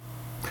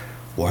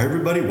Well, hey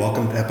everybody,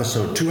 welcome to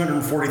episode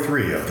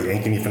 243 of the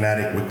Ankeny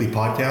Fanatic weekly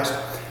podcast.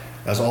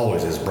 As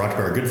always, it's brought to you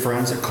by our good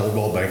friends at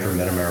Coldwell Banker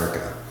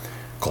Mid-America.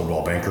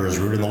 Coldwell Banker is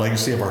rooted in the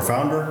legacy of our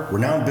founder,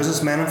 renowned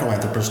businessman and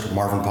philanthropist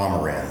Marvin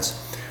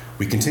Pomeranz.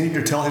 We continue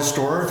to tell his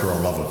story through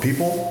our love of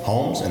people,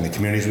 homes, and the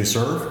communities we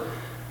serve.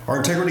 Our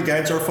integrity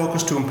guides our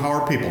focus to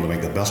empower people to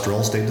make the best real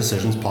estate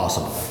decisions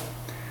possible.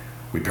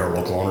 We pair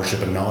local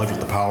ownership and knowledge with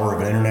the power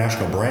of an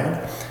international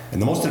brand and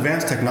the most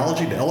advanced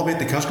technology to elevate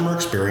the customer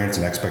experience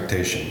and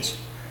expectations.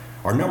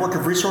 Our network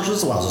of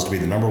resources allows us to be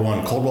the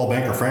 #1 Coldwell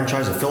Banker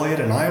franchise affiliate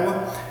in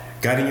Iowa,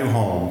 guiding you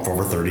home for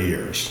over 30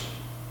 years.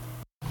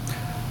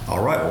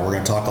 All right, well, we're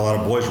going to talk a lot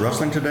of boys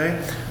wrestling today.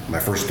 My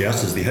first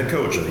guest is the head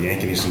coach of the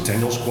Ankeny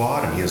Centennial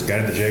Squad, and he has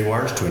guided the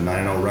Jaguars to a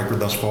 9-0 record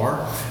thus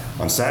far.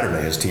 On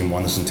Saturday, his team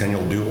won the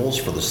Centennial Duels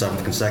for the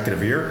 7th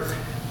consecutive year.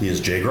 He is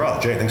Jay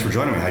Groth. Jay, thanks for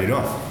joining me. How you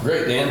doing?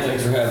 Great, Dan.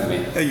 Thanks for having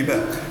me. Hey, you bet.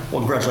 Well,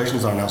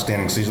 congratulations on an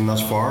outstanding season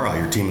thus far.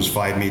 Your team is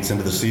 5 meets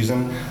into the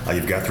season.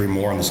 You've got 3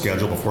 more on the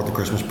schedule before the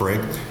Christmas break.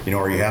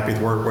 Are you happy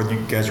with where you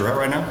guys are at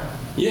right now?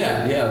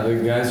 Yeah. The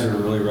guys are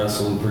really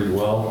wrestling pretty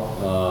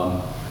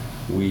well.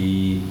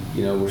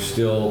 We're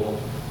still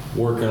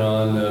working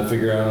on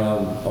figuring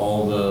out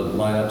all the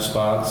lineup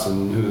spots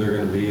and who they're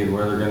going to be and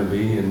where they're going to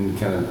be, and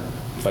kind of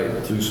fighting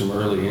through some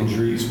early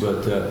injuries.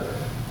 But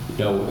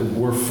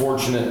we're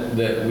fortunate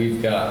that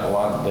we've got a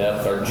lot of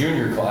depth. Our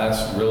junior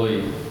class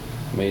really,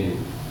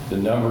 the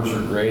numbers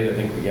are great. I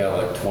think we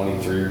got like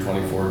 23 or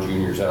 24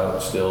 juniors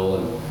out still,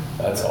 and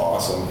that's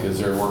awesome because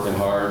they're working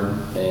hard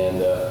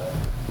and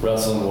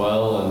wrestling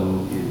well,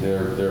 and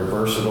they're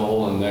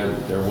versatile, and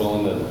they're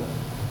willing to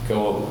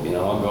go.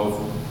 I'll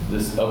go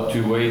this up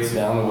 2 weights,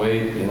 down a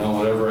weight,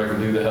 whatever I can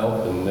do to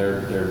help, and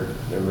they're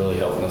really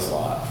helping us a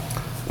lot.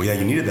 Well, yeah,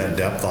 you needed that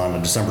depth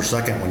on December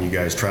 2nd when you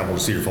guys traveled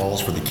to Cedar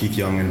Falls for the Keith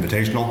Young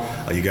Invitational.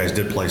 You guys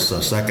did place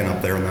second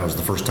up there, and that was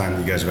the first time that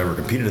you guys have ever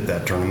competed at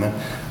that tournament.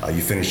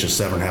 You finished just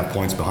 7.5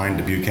 points behind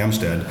Dubuque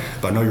Hempstead,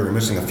 but I know you were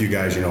missing a few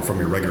guys, from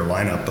your regular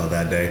lineup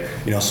that day.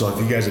 So if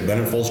you guys had been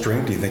at full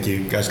strength, do you think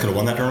you guys could have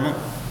won that tournament?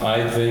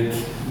 I think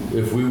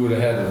if we would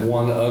have had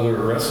one other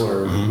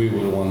wrestler, we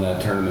would have won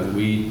that tournament.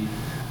 We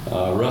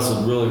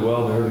wrestled really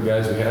well there. The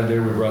guys we had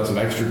there, we brought some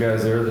extra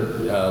guys there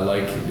that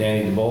like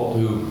Danny DeBolt,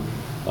 who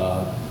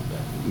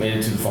made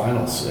it to the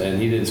finals,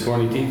 and he didn't score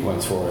any team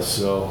points for us.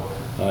 So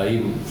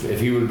even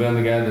if he would have been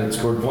the guy that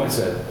scored points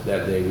that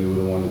day, we would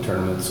have won the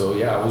tournament. So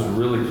yeah, I was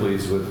really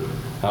pleased with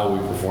how we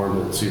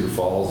performed at Cedar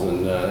Falls,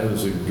 and it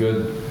was a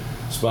good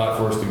spot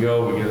for us to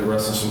go. We get to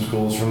wrestle some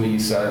schools from the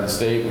east side of the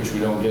state, which we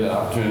don't get an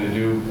opportunity to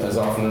do as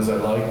often as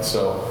I'd like.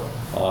 So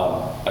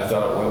I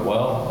thought it went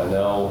well. I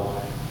know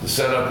the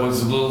setup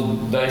was a little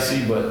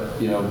dicey, but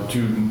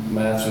 2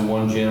 mats in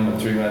one gym and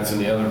 3 mats in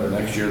the other. But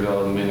next year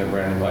they'll be in a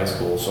brand new high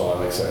school, so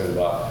I'm excited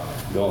about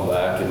going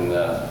back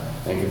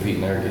and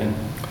competing there again.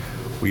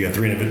 We had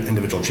 3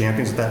 individual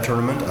champions at that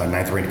tournament.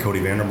 9th-ranked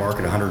Cody Vandermark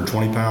at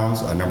 120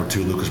 pounds, number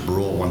 2 Lucas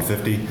Brule at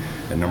 150,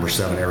 and number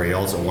 7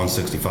 Ariels at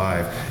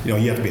 165. You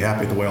have to be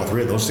happy with the way all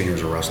 3 of those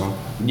seniors are wrestling.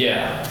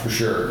 Yeah, for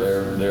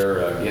sure.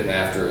 They're getting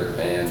after it,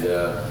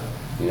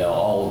 and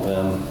all of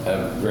them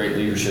have great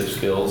leadership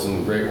skills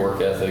and great work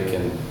ethic,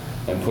 and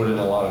put in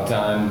a lot of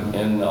time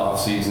in the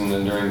off season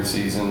and during the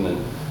season,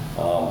 and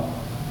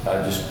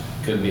I just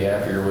couldn't be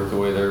happier with the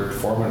way they're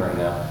performing right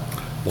now.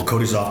 Well,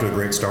 Cody's off to a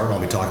great start, and I'll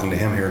be talking to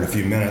him here in a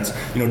few minutes.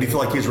 Do you feel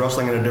like he's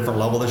wrestling at a different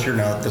level this year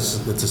now that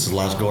this is his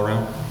last go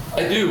around?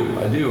 I do.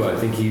 I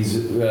think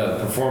he's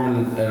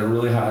performing at a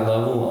really high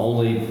level,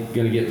 only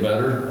going to get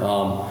better.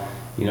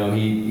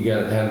 He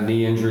had a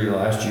knee injury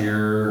last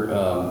year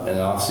in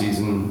the off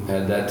season,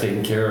 had that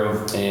taken care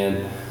of,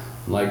 and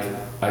like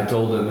I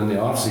told him in the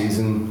off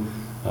season,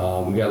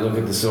 we got to look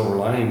at the silver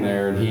lining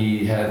there, and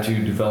he had to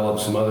develop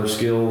some other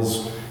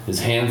skills. His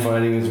hand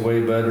fighting is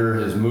way better.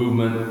 His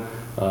movement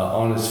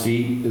on his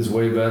feet is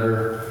way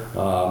better.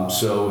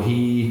 So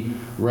he,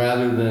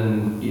 rather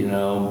than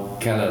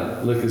kind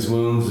of lick his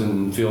wounds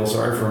and feel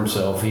sorry for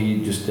himself,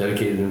 he just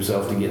dedicated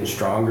himself to getting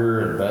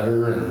stronger and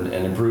better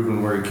and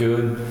improving where he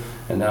could.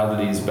 And now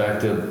that he's back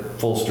to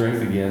full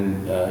strength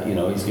again,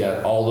 he's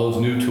got all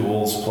those new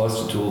tools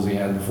plus the tools he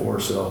had before.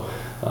 So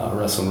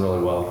wrestling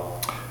really well.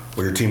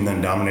 Well, your team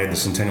then dominated the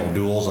Centennial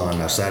Duels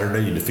on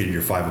Saturday. You defeated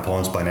your 5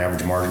 opponents by an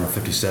average margin of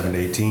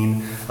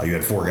 57-18. You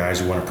had 4 guys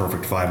who went a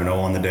perfect 5-0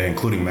 on the day,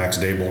 including Max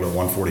Daybold at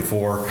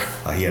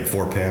 144. He had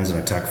 4 pins and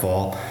a tech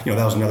fall.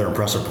 That was another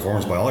impressive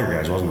performance by all your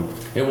guys, wasn't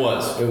it? It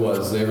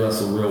was. They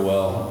wrestled real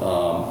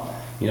well.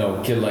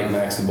 A kid like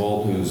Max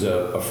Daybold, who's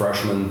a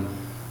freshman,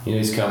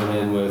 he's coming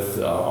in with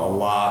a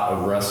lot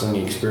of wrestling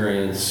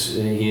experience.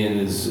 He and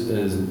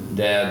his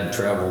dad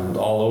traveled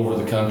all over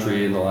the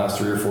country in the last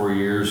 3 or 4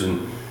 years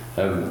and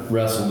have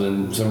wrestled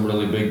in some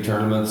really big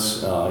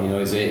tournaments. He's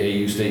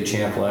AAU state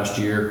champ last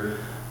year,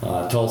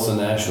 Tulsa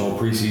National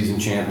preseason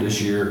champ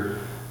this year.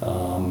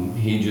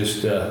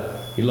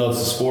 He loves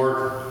the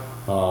sport.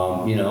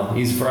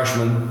 He's a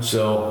freshman,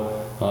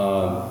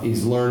 so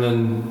he's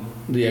learning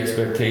the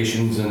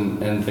expectations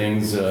and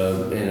things. He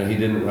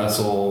didn't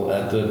wrestle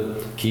at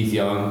the Keith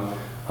Young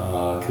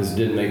because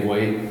didn't make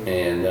weight,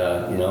 and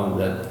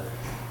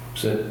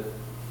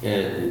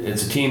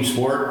it's a team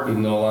sport,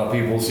 even though a lot of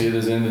people see it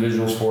as an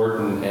individual sport,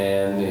 and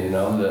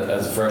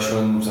as a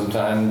freshman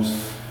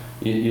sometimes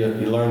you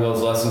learn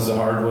those lessons the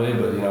hard way,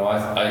 but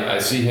I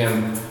see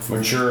him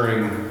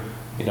maturing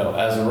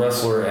as a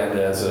wrestler and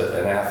as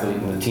an athlete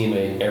and a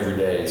teammate every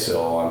day,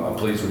 so I'm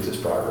pleased with his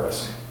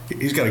progress.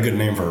 He's got a good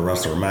name for a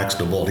wrestler, Max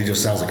DeBolt. He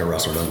just sounds like a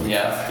wrestler, doesn't he?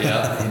 Yeah, he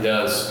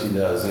does,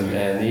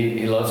 and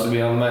he loves to be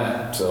on the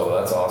mat, so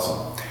that's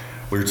awesome.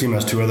 Well, your team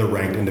has two other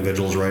ranked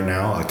individuals right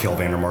now. Kel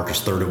Vandermark is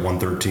third at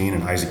 113,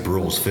 and Isaac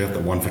Brule is fifth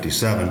at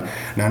 157.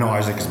 Now, I know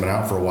Isaac has been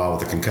out for a while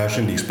with a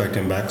concussion. Do you expect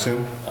him back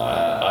soon?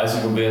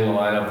 Isaac will be in the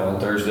lineup on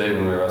Thursday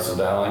when we wrestle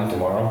Dowling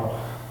tomorrow.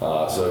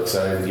 So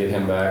excited to get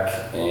him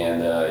back,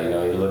 and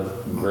he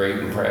looked great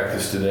in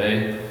practice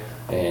today,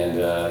 and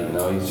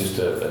he's just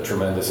a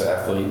tremendous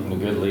athlete and a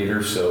good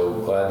leader. So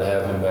glad to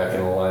have him back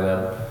in the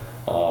lineup.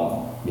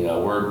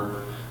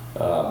 We're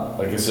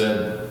like I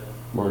said,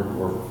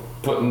 we're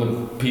putting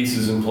the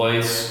pieces in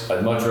place.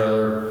 I'd much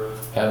rather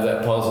have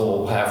that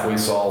puzzle halfway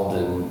solved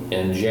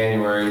in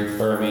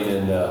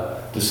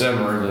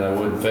December than I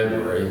would in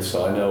February.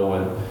 So I know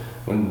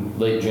when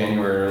late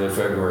January, early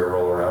February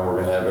roll around, we're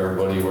going to have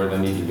everybody where they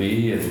need to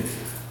be, and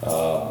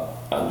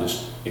I'm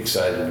just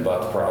excited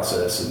about the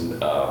process. And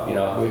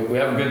we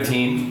have a good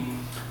team,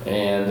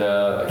 and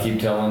I keep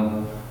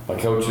telling my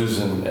coaches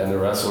and the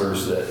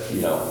wrestlers that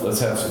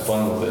let's have some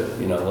fun with it.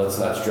 Let's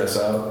not stress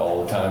out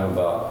all the time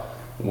about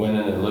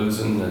winning and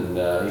losing, and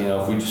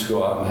if we just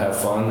go out and have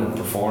fun and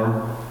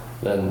perform,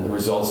 then the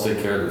results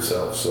take care of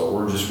themselves. So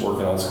we're just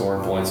working on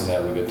scoring points and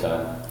having a good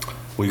time.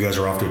 Well, you guys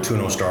are off to a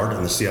 2-0 start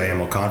in the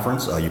CIMO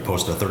conference. You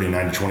posted a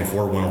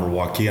 39-24 win over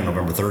Waukee on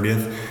November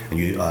 30th, and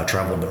you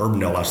traveled to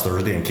Urbandale last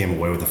Thursday and came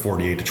away with a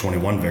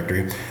 48-21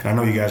 victory. And I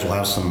know you guys will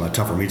have some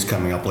tougher meets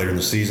coming up later in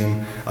the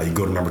season. You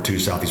go to number 2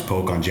 Southeast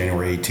Polk on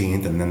January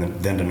 18th, and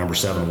then to number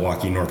 7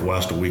 Waukee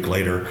Northwest a week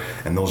later.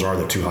 And those are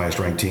the two highest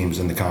ranked teams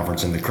in the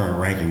conference in the current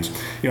rankings.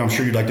 I'm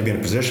sure you'd like to be in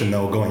a position,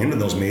 though, going into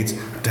those meets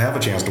to have a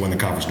chance to win the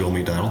conference dual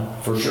meet title.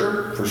 For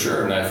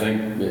sure. And I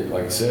think,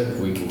 like I said, if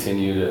we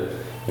continue to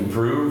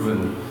improve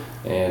and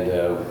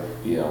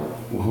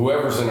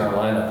whoever's in our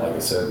lineup, like I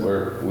said,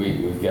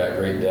 we've got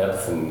great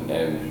depth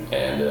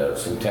and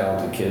some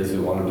talented kids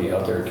who want to be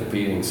out there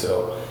competing.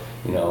 So,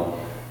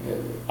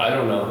 I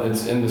don't know.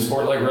 It's in the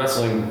sport like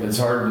wrestling. It's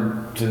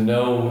hard to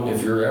know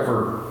if you're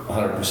ever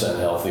 100%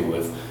 healthy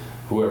with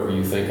whoever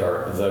you think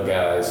are the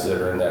guys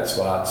that are in that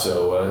spot.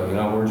 So,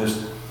 we're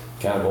just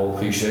kind of old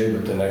cliche,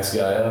 but the next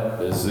guy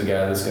up is the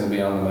guy that's going to be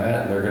on the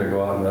mat, and they're going to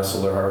go out and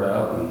wrestle their heart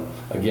out. And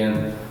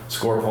again,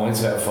 score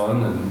points, have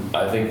fun, and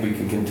I think we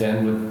can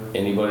contend with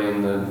anybody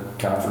in the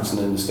conference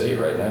and in the state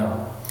right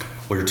now.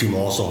 Well, your team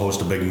will also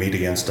host a big meet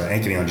against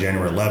Ankeny on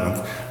January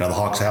 11th. Now, the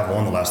Hawks have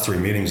won the last 3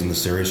 meetings in the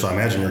series, so I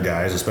imagine your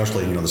guys,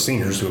 especially the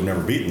seniors who have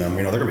never beaten them,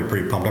 they're going to be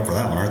pretty pumped up for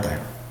that one, aren't they?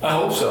 I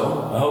hope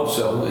so.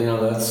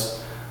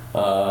 That's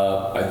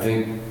I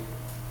think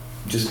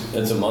just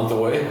it's a month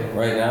away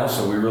right now,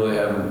 so we really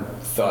haven't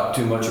thought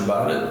too much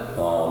about it.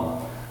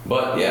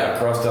 But yeah,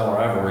 crosstown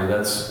rivalry,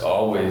 that's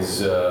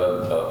always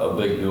a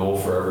big duel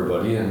for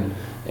everybody, and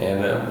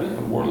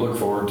we'll look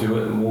forward to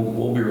it, and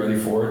we'll be ready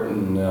for it,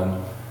 and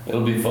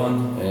it'll be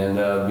fun,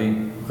 and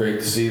be great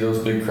to see those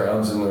big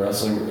crowds in the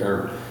wrestling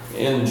or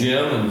in the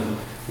gym,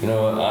 and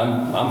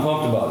I'm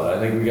pumped about it. I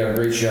think we got a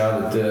great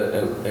shot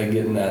at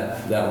getting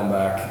that one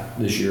back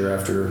this year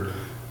after a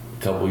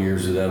couple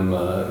years of them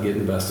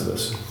getting the best of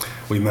us.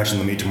 We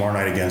mentioned the meet tomorrow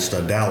night against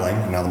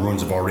Dowling. Now the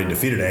Maroons have already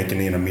defeated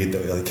Ankeny in a meet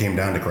that came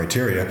down to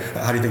criteria.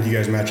 How do you think you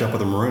guys match up with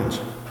the Maroons?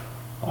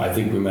 I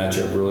think we match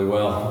up really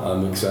well.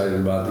 I'm excited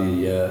about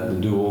the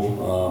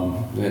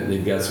duel.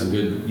 They've got some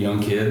good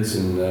young kids,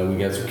 and we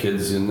got some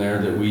kids in there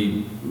that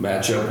we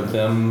match up with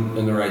them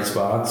in the right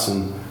spots.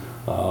 And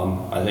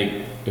I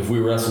think if we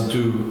wrestle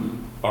to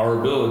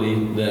our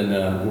ability, then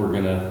we're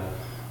gonna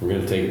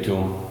take it to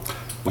them.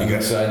 I'm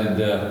excited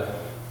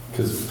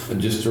because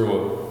just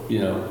throw a. We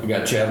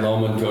got Chad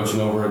Lohman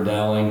coaching over at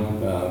Dowling,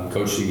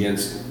 coached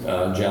against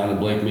John and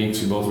Blake Meeks,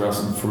 who both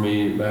wrestled for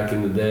me back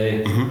in the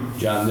day. Mm-hmm.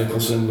 John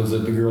Nicholson was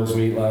at the girls'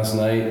 meet last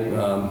night.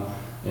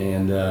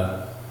 And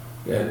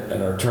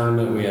at our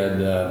tournament, we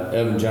had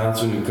Evan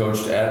Johnson, who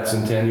coached at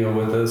Centennial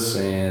with us,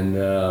 and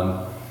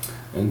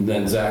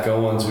then Zach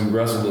Owens, who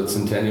wrestled at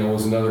Centennial,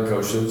 was another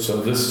coach.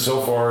 So this so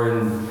far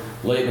in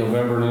late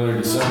November and early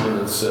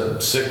December, it's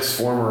 6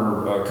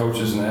 former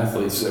coaches and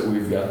athletes that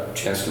we've got a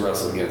chance to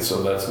wrestle against.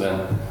 So that's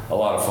been a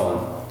lot of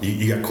fun.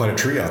 You got quite a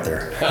tree out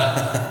there.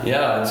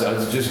 Yeah,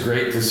 it's just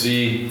great to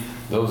see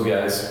those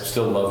guys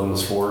still loving the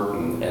sport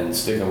and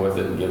sticking with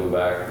it and giving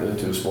back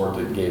to a sport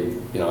that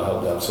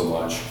helped them so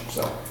much.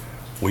 So.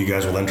 Well, you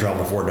guys will then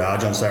travel to Fort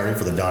Dodge on Saturday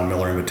for the Don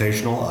Miller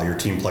Invitational. Your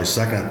team placed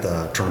second at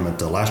the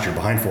tournament last year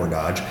behind Fort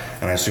Dodge,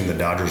 and I assume the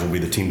Dodgers will be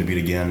the team to beat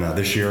again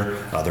this year.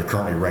 They're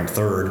currently ranked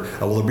third.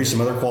 Will there be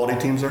some other quality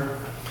teams there?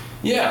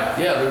 Yeah.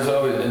 There's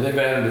always, they've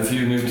added a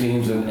few new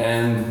teams,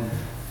 and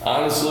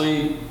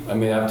Honestly, I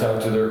mean, I've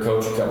talked to their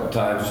coach a couple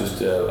times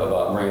just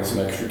about bringing some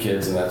extra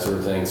kids and that sort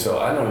of thing. So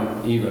I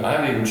haven't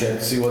even checked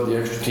to see what the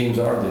extra teams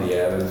are that he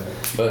added.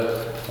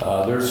 But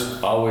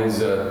there's always,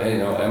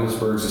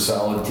 Emmitsburg's a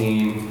solid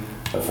team.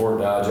 Fort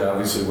Dodge,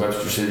 obviously,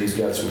 Webster City's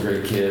got some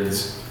great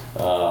kids.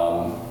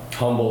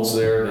 Humboldt's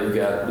there.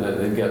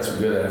 They've got some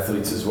good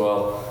athletes as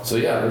well. So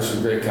yeah, there's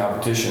some great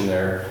competition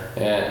there,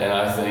 and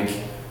I think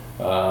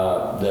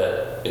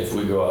that if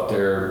we go out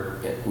there,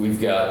 we've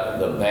got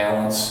the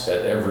balance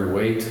at every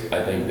weight.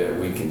 I think that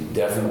we can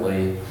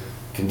definitely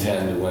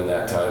contend to win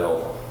that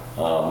title.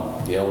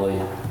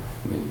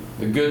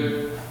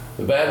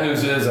 The bad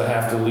news is I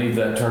have to leave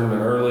that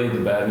tournament early. The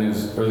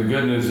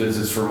good news is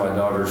it's for my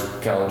daughter's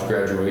college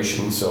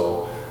graduation,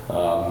 so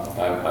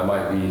I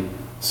might be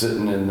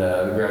sitting in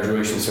the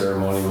graduation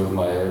ceremony with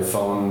my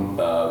phone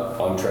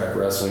on track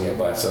wrestling at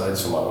my side,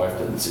 so my wife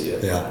didn't see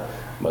it. Yeah.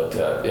 But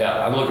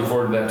I'm looking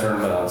forward to that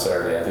tournament on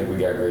Saturday. I think we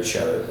got a great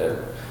shot at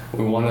it.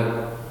 We won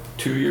it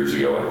 2 years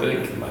ago, I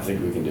think, and I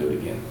think we can do it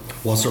again.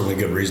 Well, certainly a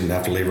good reason to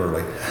have to leave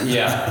early.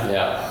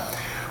 Yeah.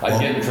 I'd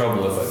get in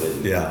trouble if I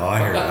didn't. Yeah, I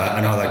hear that.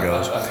 I know how that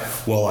goes.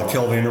 Well,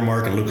 Kel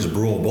Vandermark and Lucas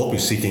Brule will both be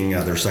seeking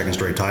their second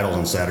straight titles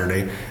on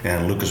Saturday,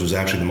 and Lucas was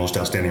actually the most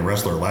outstanding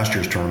wrestler at last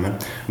year's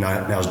tournament.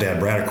 Now his dad,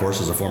 Brad, of course,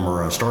 is a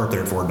former star up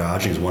there at Fort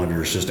Dodge. He's one of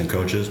your assistant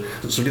coaches.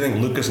 So do you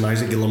think Lucas and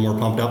Isaac get a little more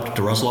pumped up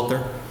to wrestle up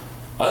there?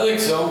 I think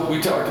so.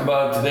 We talked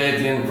about today at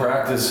the end of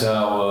practice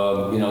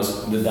how,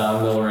 the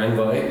Don Miller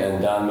invite,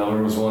 and Don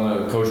Miller was one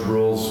of Coach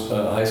Brule's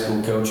high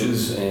school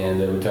coaches,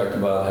 and we talked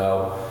about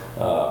how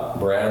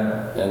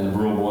Brad and the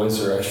Brule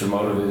boys are extra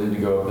motivated to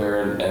go up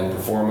there and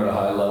perform at a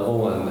high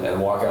level and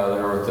walk out of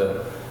there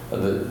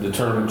with the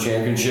tournament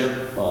championship.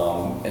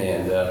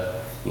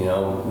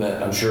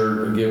 That I'm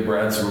sure will give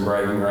Brad some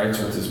bragging rights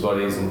with his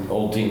buddies and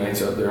old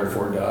teammates up there in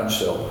Fort Dodge.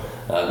 So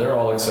they're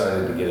all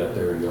excited to get up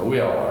there and go. We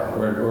all are.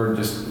 We're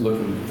just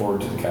looking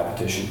forward to the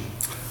competition.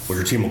 Well,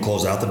 your team will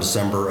close out the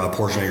December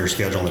portion of your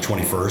schedule on the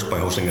 21st by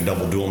hosting a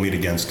double dual meet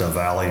against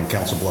Valley and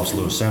Council Bluffs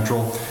Lewis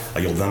Central.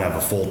 You'll then have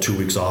a full 2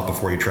 weeks off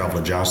before you travel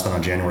to Johnston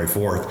on January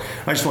 4th.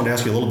 I just wanted to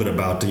ask you a little bit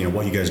about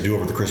what you guys do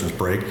over the Christmas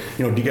break.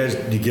 Do you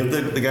give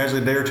the guys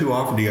a day or two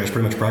off, or do you guys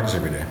pretty much practice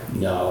every day?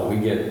 No, we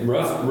get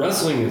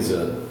wrestling is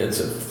a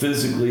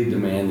physically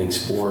demanding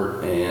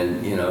sport,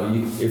 and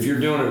if you're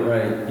doing it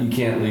right, you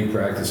can't leave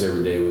practice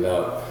every day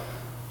without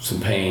some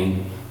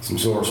pain, some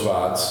sore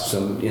spots,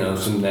 some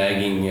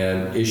nagging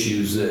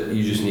issues that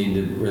you just need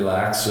to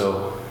relax.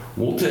 So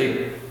we'll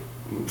take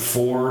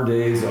 4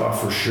 days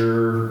off for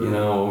sure,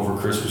 over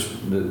Christmas,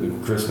 the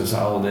Christmas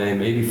holiday,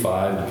 maybe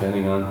 5,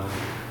 depending on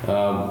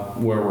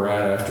where we're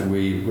at after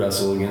we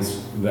wrestle against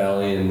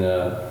Valley and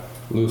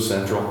Lewis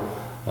Central.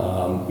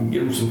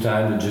 Give them some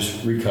time to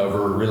just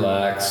recover,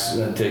 relax,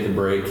 take a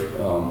break.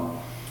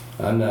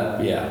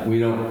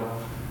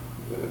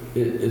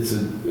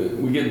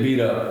 We get beat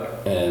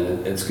up,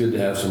 and it's good to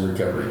have some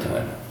recovery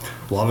time.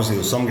 Well, obviously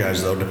with some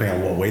guys, though,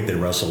 depending on what weight they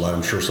wrestle at,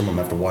 I'm sure some of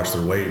them have to watch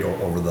their weight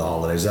over the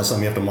holidays. Is that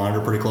something you have to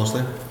monitor pretty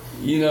closely?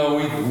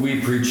 We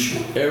preach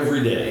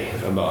every day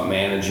about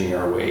managing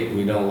our weight.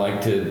 We don't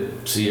like to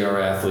see our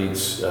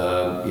athletes,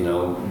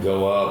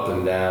 go up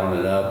and down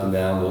and up and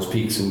down. Those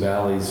peaks and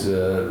valleys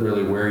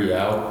really wear you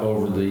out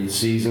over the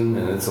season,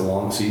 and it's a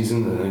long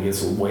season, and it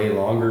gets way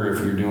longer if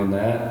you're doing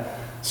that.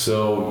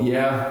 So,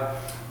 yeah.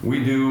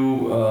 We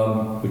do,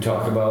 we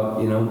talk about,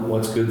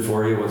 what's good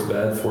for you, what's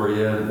bad for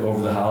you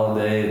over the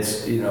holiday.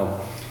 It's,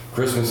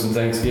 Christmas and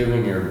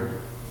Thanksgiving are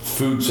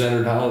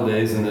food-centered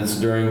holidays, and it's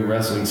during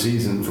wrestling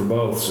season for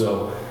both.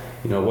 So,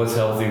 what's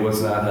healthy, what's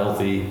not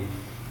healthy.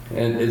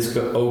 And it's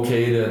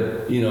okay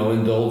to,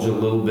 indulge a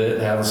little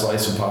bit, have a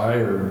slice of pie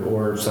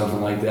or something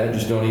like that.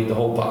 Just don't eat the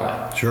whole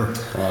pie. Sure.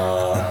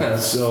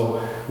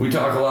 So we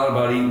talk a lot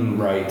about eating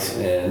right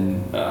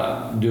and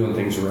doing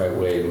things the right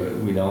way, but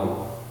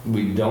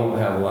we don't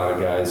have a lot of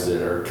guys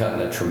that are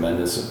cutting a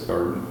tremendous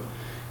or,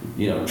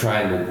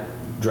 trying to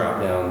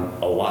drop down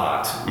a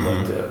lot.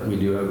 Mm-hmm. But we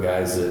do have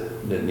guys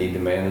that need to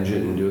manage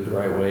it and do it the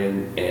right way.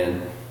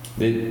 And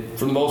they,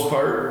 for the most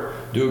part,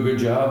 do a good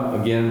job.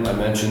 Again, I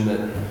mentioned that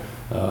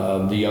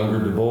the younger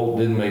DeBolt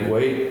didn't make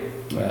weight,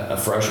 a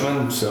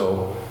freshman.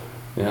 So,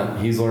 yeah,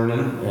 he's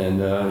learning.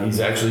 And he's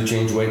actually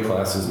changed weight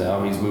classes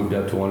now. He's moved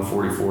up to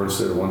 144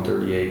 instead of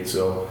 138.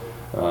 So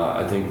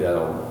I think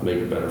that'll make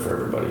it better for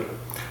everybody.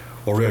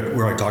 Well, we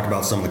already talked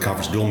about some of the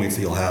conference dual meets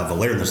that you'll have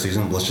later in the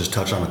season. But let's just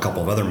touch on a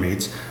couple of other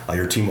meets.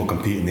 Your team will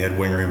compete in the Ed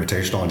Winger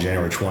Invitational on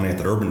January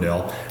 20th at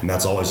Urbandale, and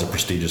that's always a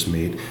prestigious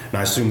meet. And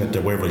I assume that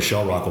the Waverly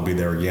Shell Rock will be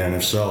there again.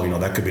 If so,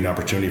 that could be an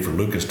opportunity for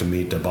Lucas to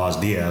meet Boz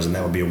Diaz, and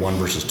that would be a 1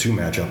 versus 2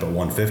 matchup at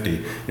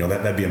 150.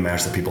 That'd be a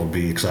match that people would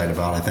be excited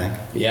about, I think.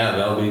 Yeah,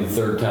 that'll be the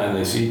third time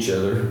they see each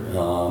other,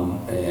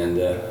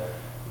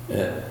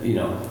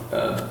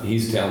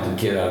 he's a talented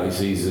kid.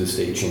 Obviously, he's a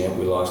state champ.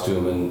 We lost to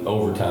him in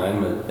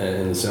overtime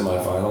in the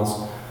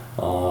semifinals.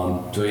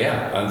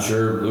 I'm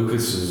sure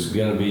Lucas is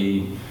going to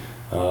be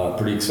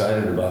pretty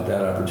excited about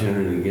that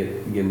opportunity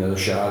to get another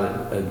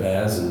shot at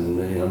Baz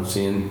and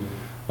seeing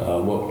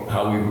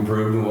how we've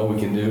improved and what we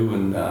can do.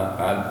 And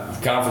I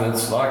have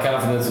confidence, a lot of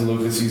confidence in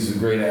Lucas. He's a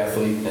great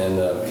athlete and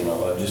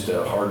just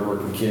a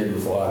hard-working kid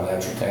with a lot of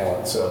natural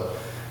talent. So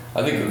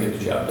I think he'll get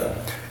the job done.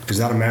 Is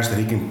that a match that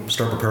he can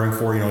start preparing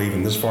for,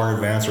 even this far in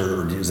advance,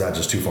 or is that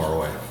just too far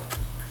away?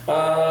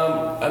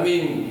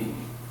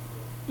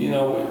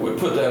 We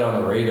put that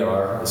on the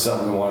radar as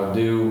something we want to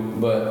do,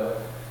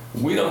 but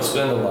we don't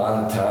spend a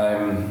lot of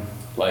time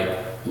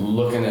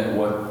looking at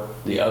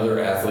what the other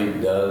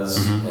athlete does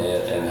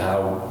and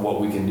what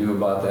we can do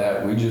about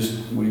that. We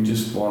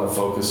just want to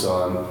focus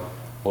on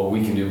what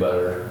we can do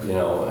better,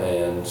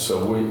 and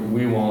so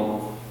we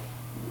won't,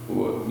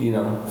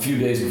 a few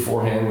days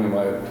beforehand we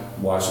might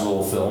watch a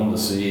little film to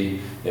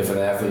see if an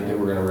athlete that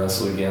we're going to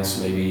wrestle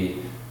against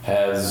maybe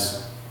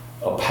has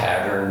a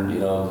pattern,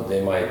 that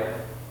they might,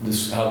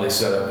 how they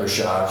set up their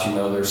shots,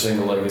 their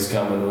single leg is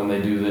coming when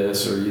they do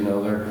this, or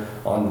they're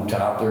on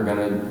top,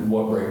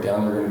 what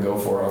breakdown they're gonna go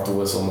for off the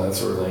whistle and that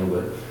sort of thing.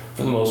 But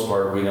for the most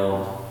part, we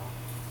don't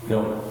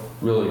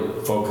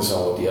really focus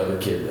on what the other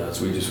kid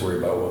does. We just worry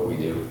about what we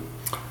do.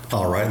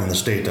 All right, and then the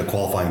state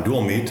qualifying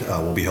dual meet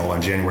will be held on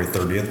January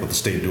 30th, with the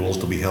state duels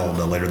to be held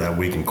later that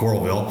week in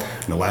Coralville.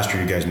 Last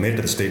year you guys made it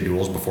to the state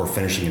duels before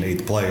finishing in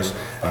 8th place.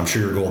 And I'm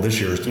sure your goal this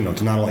year is to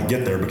not only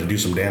get there, but to do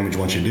some damage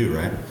once you do,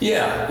 right?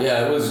 Yeah,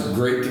 it was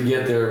great to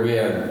get there. We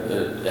had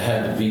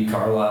to beat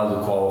Carlisle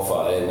to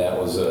qualify, and that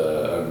was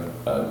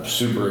a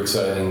super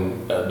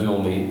exciting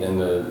dual meet in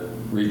the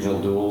regional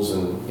duels,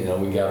 and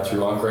we got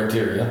through on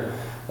criteria.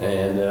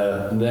 And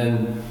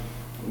then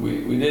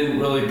we didn't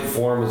really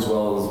perform as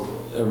well as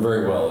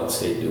very well at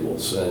state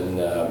duels, and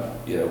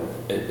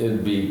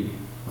it'd be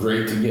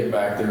great to get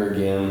back there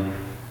again,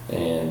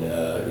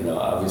 and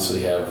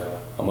obviously have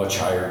a much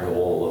higher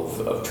goal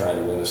of trying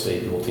to win a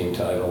state dual team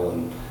title.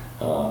 And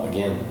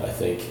again, I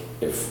think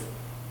if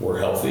we're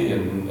healthy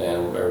and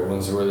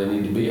everyone's where they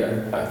need to be,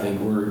 I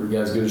think we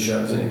got as good a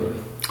shot as anybody.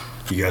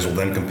 You guys will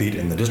then compete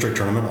in the district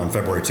tournament on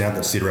February 10th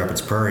at Cedar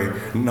Rapids Prairie.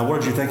 Now,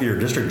 what did you think of your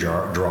district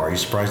draw? Are you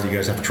surprised that you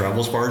guys have to travel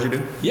as far as you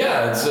do?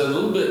 Yeah, it's a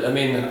little bit.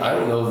 I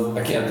don't know.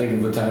 I can't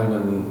think of a time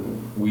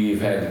when we've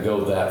had to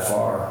go that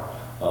far.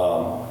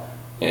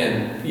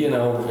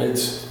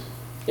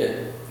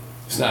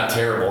 It's not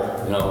terrible.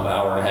 An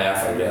hour and a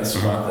half, I guess,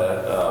 about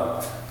that.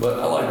 But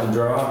I like the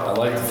draw. I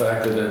like the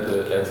fact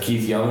that at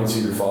Keith Young in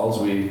Cedar Falls,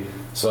 we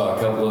saw a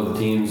couple of the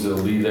teams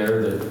that'll be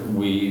there that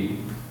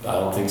I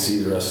don't think see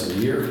the rest of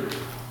the year.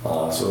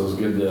 So it was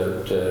good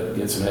to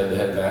get some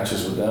head-to-head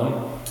matches with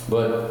them.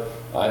 But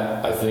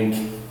I think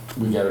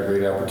we got a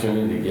great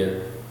opportunity to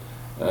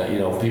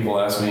get, people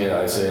ask me, and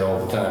I say it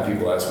all the time,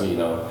 people ask me,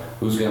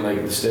 who's going to make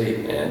it to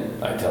state?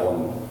 And I tell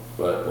them,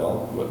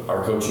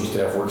 our coaching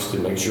staff works to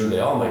make sure they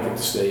all make it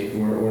to state.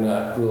 We're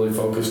not really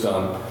focused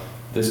on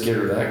this kid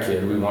or that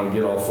kid. We want to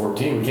get all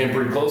 14. We came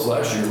pretty close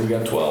last year. We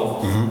got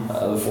 12 out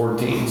of the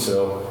 14.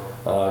 So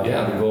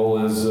the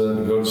goal is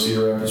to go to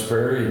Cedar Rapids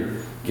Prairie,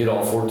 get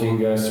all 14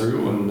 guys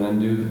through, and then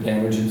do the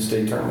damage in the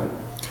state tournament.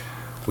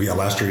 Well, yeah,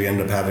 last year you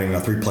ended up having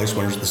 3 place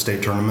winners at the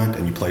state tournament,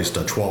 and you placed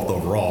 12th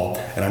overall.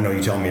 And I know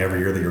you tell me every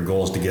year that your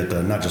goal is to get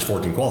not just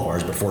 14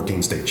 qualifiers, but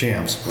 14 state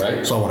champs.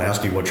 Right. So I want to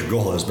ask you what your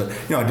goal is. But,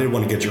 I did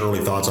want to get your early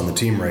thoughts on the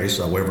team race.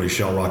 Waverly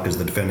Shell Rock is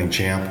the defending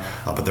champ,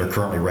 but they're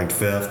currently ranked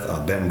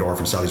 5th. Bettendorf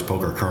and Southeast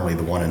Polk are currently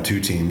the 1 and 2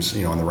 teams,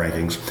 on the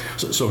rankings.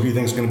 So who do you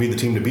think is going to be the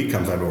team to beat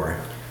come February?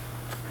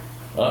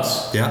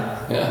 Us?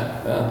 Yeah.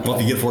 Yeah. Well,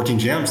 if you get 14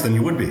 champs, then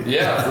you would be.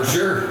 Yeah, for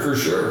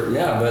sure.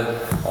 Yeah,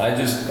 but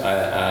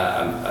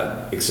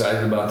I'm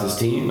excited about this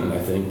team, and I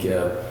think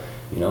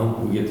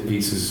we get the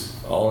pieces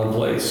all in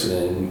place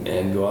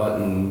and go out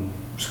and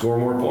score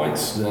more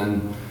points.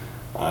 Then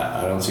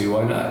I don't see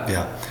why not.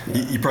 Yeah.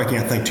 You probably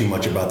can't think too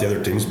much about the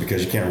other teams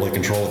because you can't really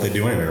control what they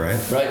do anyway,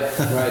 right? Right.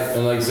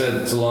 And like I said,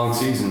 it's a long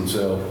season,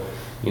 so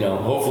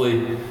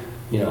hopefully.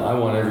 I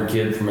want every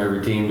kid from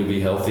every team to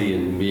be healthy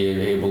and be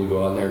able to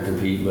go out there and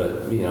compete.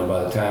 But,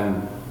 by the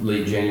time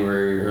late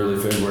January, early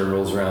February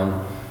rolls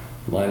around,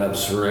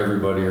 lineups for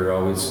everybody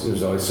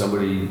there's always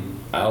somebody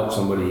out,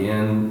 somebody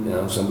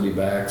in, somebody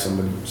back,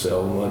 somebody.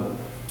 So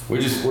we're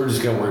just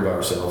going to worry about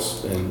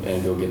ourselves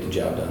and go get the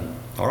job done.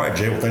 All right,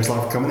 Jay. Well, thanks a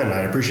lot for coming in.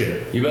 I appreciate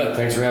it. You bet.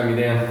 Thanks for having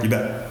me, Dan. You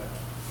bet.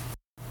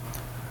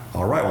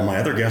 All right, well, my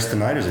other guest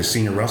tonight is a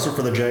senior wrestler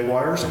for the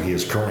Jaguars, and he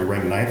is currently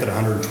ranked 9th at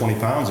 120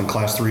 pounds in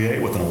Class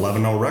 3A with an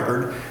 11-0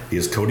 record. He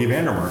is Cody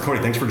Vandermeer. Cody,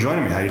 thanks for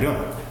joining me. How you doing?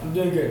 I'm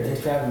doing good. Thanks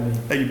for having me.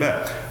 Hey, you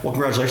bet. Well,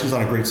 congratulations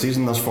on a great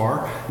season thus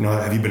far.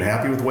 Have you been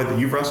happy with the way that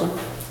you've wrestled?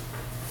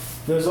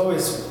 There's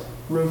always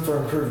room for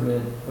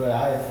improvement, but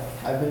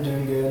I've been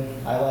doing good.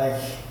 I like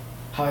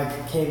how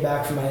I came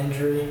back from my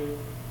injury,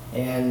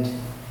 and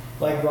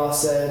like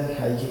Ross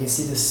said, you can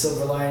see the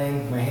silver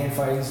lining. My hand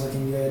fighting's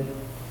looking good.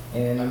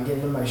 And I'm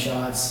getting in my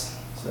shots,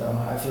 so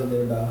I feel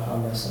good about how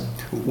I'm wrestling.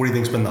 What do you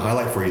think's been the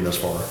highlight for you thus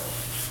far?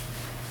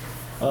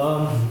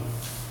 I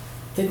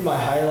think my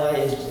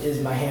highlight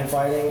is my hand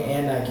fighting,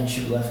 and I can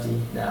shoot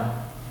lefty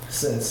now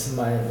since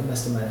I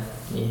messed up my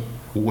knee.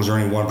 Was there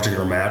any one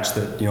particular match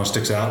that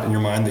sticks out in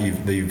your mind that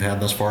you've had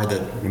thus far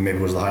that maybe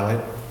was the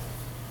highlight?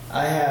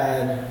 I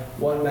had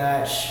one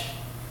match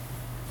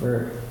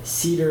for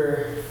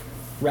Cedar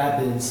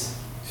Rapids.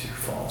 Cedar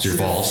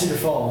Falls. Cedar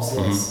Falls.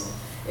 Yes.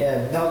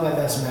 Yeah, that was my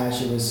best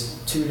match. It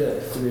was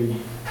 2-3.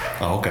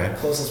 Oh, okay.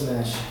 Closest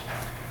match.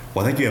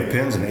 Well, I think you have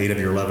pins in 8 of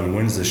your 11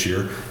 wins this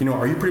year.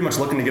 Are you pretty much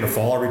looking to get a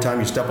fall every time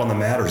you step on the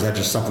mat, or is that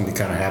just something that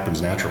kind of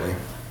happens naturally?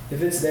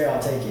 If it's there,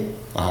 I'll take it.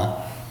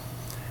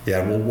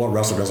 Yeah, well, what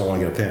wrestler doesn't want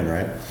to get a pin,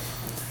 right?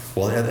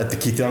 Well, at the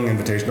Keith Young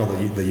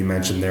Invitational that you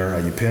mentioned there,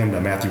 you pinned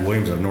Matthew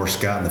Williams of North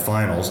Scott in the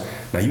finals.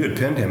 Now, you had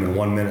pinned him in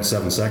 1 minute,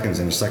 7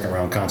 seconds in a second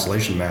round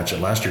consolation match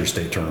at last year's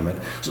state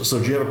tournament. So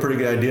do you have a pretty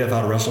good idea of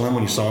how to wrestle him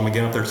when you saw him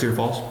again up there at Cedar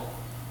Falls?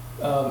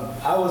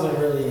 I wasn't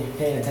really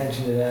paying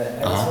attention to that.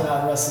 I just went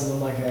out and wrestled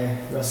him like I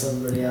wrestled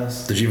everybody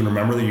else. Did you even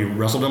remember that you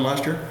wrestled him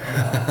last year?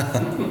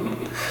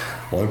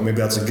 Well, maybe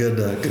that's a good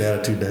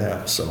attitude to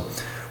have. So,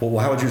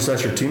 well, how would you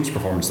assess your team's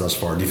performance thus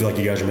far? Do you feel like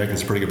you guys are making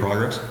some pretty good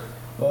progress?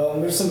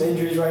 Well, there's some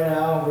injuries right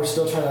now. We're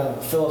still trying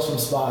to fill up some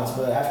spots,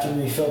 but after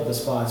we fill up the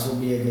spots, we'll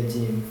be a good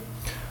team,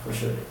 for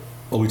sure.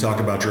 Well, we talked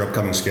about your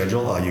upcoming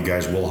schedule. You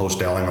guys will host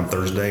Dowling on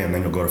Thursday, and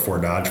then you'll go to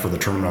Fort Dodge for the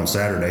tournament on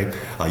Saturday.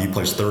 You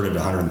placed third at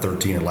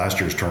 113 at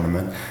last year's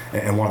tournament,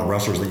 and one of the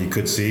wrestlers that you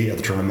could see at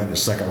the tournament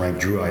is second-ranked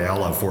Drew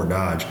Ayala of Fort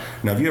Dodge.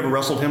 Now, have you ever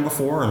wrestled him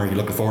before, and are you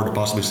looking forward to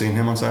possibly seeing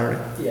him on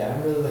Saturday? Yeah,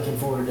 I'm really looking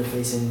forward to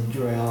facing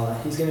Drew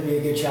Ayala. He's going to be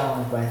a good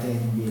challenge, but I think I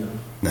can beat him.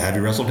 Now, have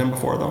you wrestled him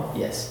before, though?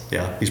 Yes.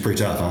 Yeah, he's pretty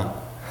tough, huh?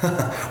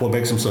 What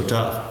makes him so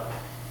tough?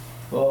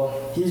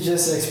 Well, he's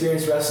just an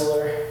experienced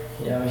wrestler.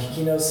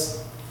 He knows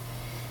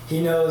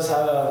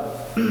how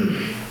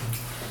to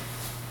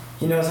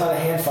he knows how to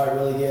hand fight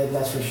really good,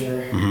 that's for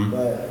sure.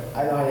 But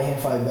I know how to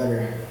hand fight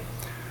better.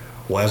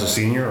 Well, as a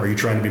senior, are you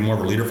trying to be more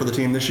of a leader for the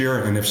team this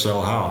year? And if so,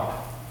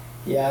 how?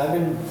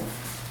 Yeah,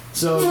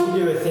 so we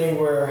do a thing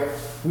where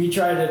we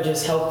try to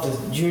just help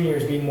the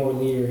juniors be more of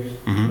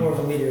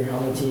a leader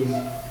on the team.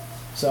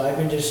 So I've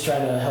been just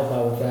trying to help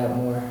out with that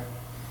more.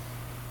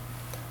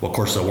 Well, of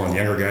course, one of the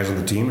younger guys on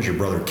the team is your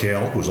brother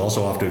Cale, who's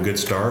also off to a good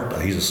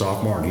start. He's a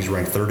sophomore, and he's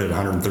ranked third at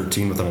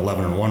 113 with an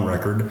 11-1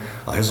 record.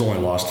 His only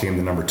loss came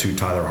to number 2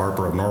 Tyler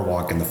Harper of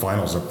Norwalk in the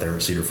finals up there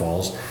at Cedar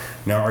Falls.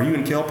 Now, are you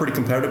and Cale pretty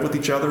competitive with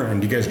each other, and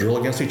do you guys drill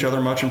against each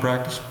other much in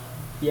practice?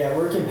 Yeah,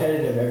 we're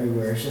competitive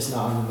everywhere. It's just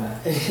not on the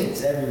mat.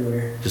 It's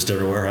everywhere. Just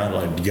everywhere,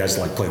 huh? Do you guys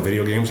play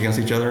video games against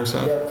each other and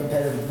stuff? Yep,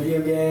 competitive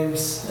video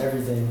games,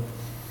 everything.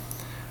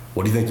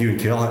 Well, do you think you and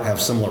Cale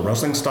have similar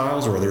wrestling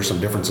styles, or are there some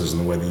differences in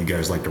the way that you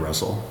guys like to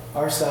wrestle?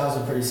 Our styles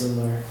are pretty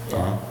similar.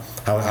 Yeah.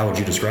 How would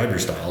you describe your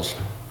styles?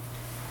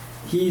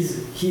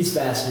 He's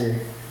faster,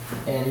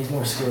 and he's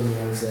more skilled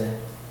than I would say.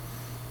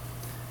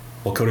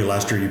 Well, Cody,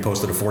 last year you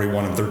posted a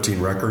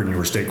 41-13 record, and you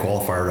were state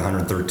qualifier at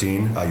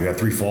 113. You had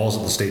 3 falls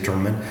at the state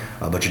tournament,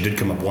 but you did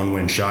come up 1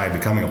 win shy,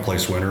 becoming a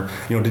place winner.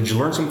 Did you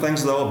learn some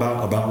things though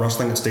about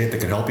wrestling at state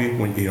that could help you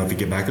when if you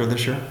get back there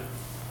this year?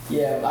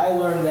 Yeah, I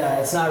learned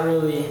that it's not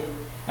really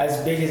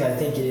as big as I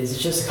think it is.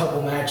 It's just a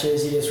couple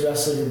matches. You just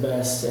wrestle your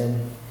best,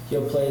 and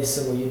you'll place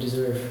what you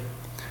deserve.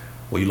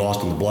 Well, you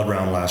lost in the blood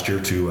round last year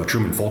to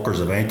Truman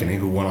Folkers of Ankeny,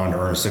 who went on to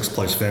earn a 6th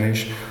place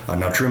finish.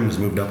 Now, Truman has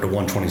moved up to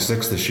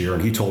 126 this year,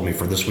 and he told me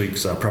for this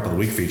week's Prep of the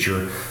Week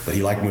feature that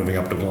he liked moving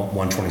up to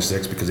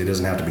 126 because he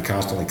doesn't have to be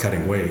constantly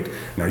cutting weight.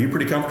 Now, are you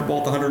pretty comfortable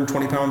at the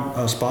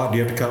 120-pound spot? Do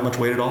you have to cut much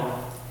weight at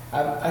all?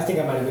 I think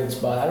I'm at a good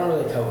spot. I don't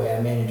really cut weight. I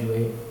manage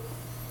weight.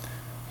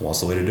 Well,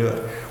 that's the way to do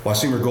it. Well, I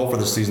assume your goal for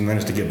this season then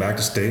is to get back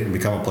to state and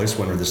become a place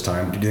winner this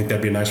time. Do you think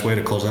that'd be a nice way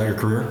to close out your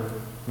career?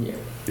 Yeah.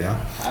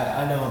 Yeah?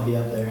 I know I'll be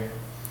up there.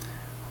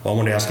 Well, I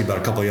wanted to ask you about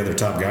a couple of the other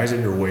top guys at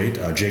your weight.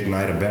 Jake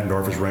Knight of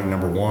Bettendorf is ranked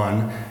number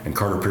 1, and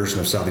Carter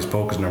Pearson of Southeast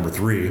Polk is number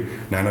 3.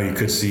 Now, I know you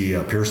could see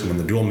Pearson in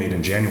the dual meet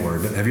in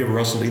January, but have you ever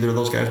wrestled either of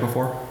those guys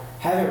before?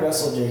 Haven't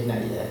wrestled Jake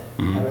Knight yet.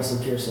 I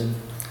wrestled Pearson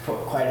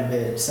quite a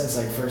bit since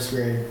first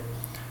grade.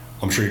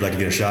 I'm sure you'd like to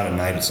get a shot at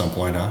Knight at some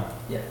point, huh?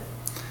 Yeah.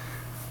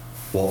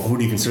 Well, who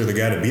do you consider the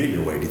guy to beat at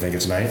your weight? Do you think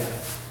it's Knight?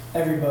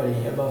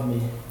 Everybody above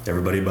me.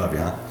 Everybody above you,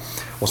 huh?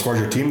 Well, as far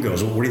as your team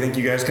goes, what do you think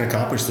you guys can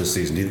accomplish this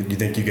season? Do you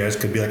think you guys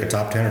could be like a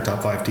top 10 or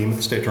top 5 team at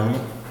the state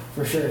tournament?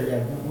 For sure,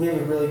 yeah. We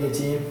have a really good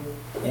team,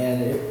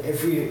 and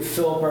if we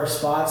fill up our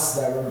spots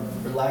that we're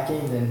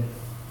lacking, then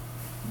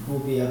we'll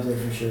be up there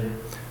for sure.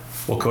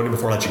 Well, Cody,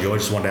 before I let you go, I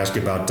just wanted to ask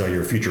you about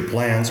your future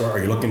plans. Are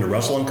you looking to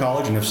wrestle in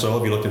college? And if so,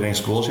 have you looked at any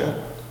schools yet?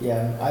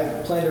 Yeah,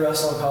 I plan to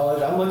wrestle in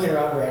college. I'm looking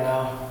around right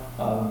now.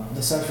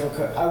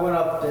 I went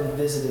up and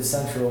visited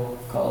Central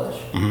College.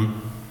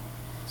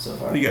 So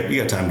far.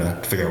 You got time to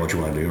figure out what you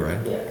want to do, right?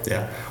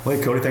 Yeah. Well,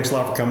 hey, Cody, thanks a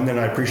lot for coming in.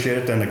 I appreciate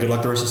it, and good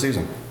luck the rest of the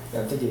season.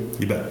 Yeah, thank you.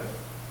 You bet.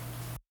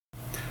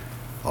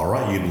 All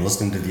right, you've been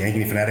listening to the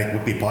Ankeny Fanatic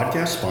Weekly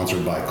Podcast,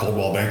 sponsored by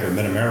Coldwell Banker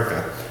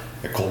Mid-America.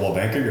 At Coldwell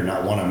Banker, you're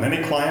not one of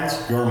many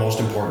clients, you're our most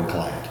important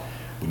client.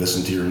 We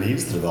listen to your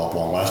needs to develop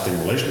long-lasting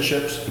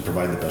relationships and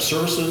provide the best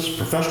services,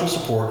 professional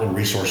support, and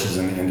resources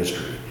in the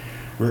industry.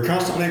 We're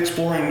constantly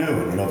exploring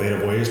new and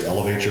innovative ways to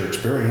elevate your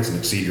experience and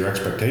exceed your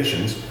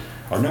expectations.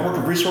 Our network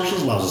of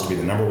resources allows us to be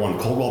the #1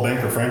 Coldwell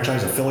Banker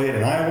franchise affiliate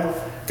in Iowa,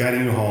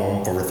 guiding you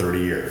home for over 30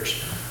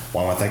 years.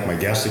 Well, I want to thank my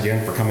guests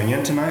again for coming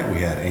in tonight. We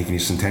had Ankeny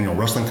Centennial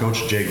Wrestling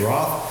Coach Jay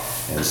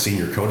Groff and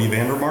Senior Cody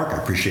Vandermark.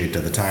 I appreciate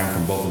the time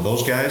from both of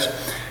those guys.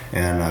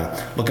 And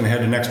looking ahead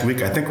to next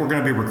week, I think we're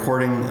going to be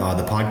recording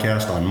the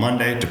podcast on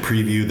Monday to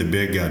preview the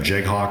big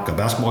Jayhawk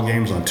basketball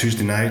games on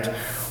Tuesday night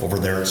over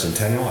there at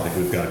Centennial. I think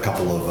we've got a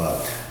couple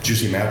of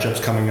juicy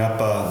matchups coming up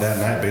that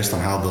night based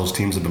on how those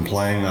teams have been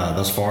playing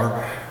thus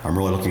far. I'm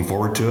really looking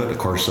forward to it. Of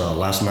course,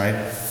 last night,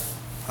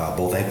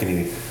 both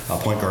Ankeny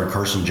point guard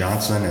Carson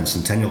Johnson and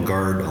Centennial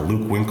guard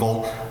Luke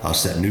Winkle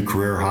set new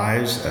career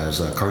highs as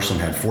Carson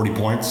had 40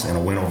 points in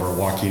a win over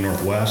Waukee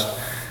Northwest,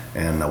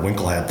 and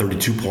Winkle had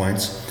 32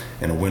 points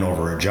in a win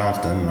over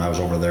Johnston, and I was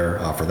over there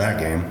for that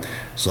game.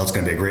 So that's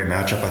going to be a great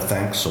matchup, I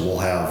think. So we'll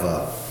have,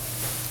 I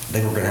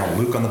think we're going to have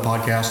Luke on the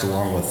podcast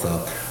along with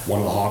one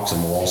of the Hawks,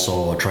 and we'll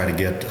also try to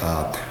get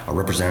a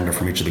representative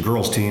from each of the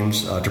girls'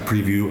 teams to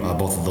preview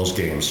both of those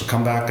games. So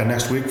come back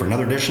next week for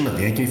another edition of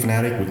the Ankeny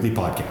Fanatic Weekly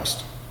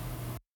Podcast.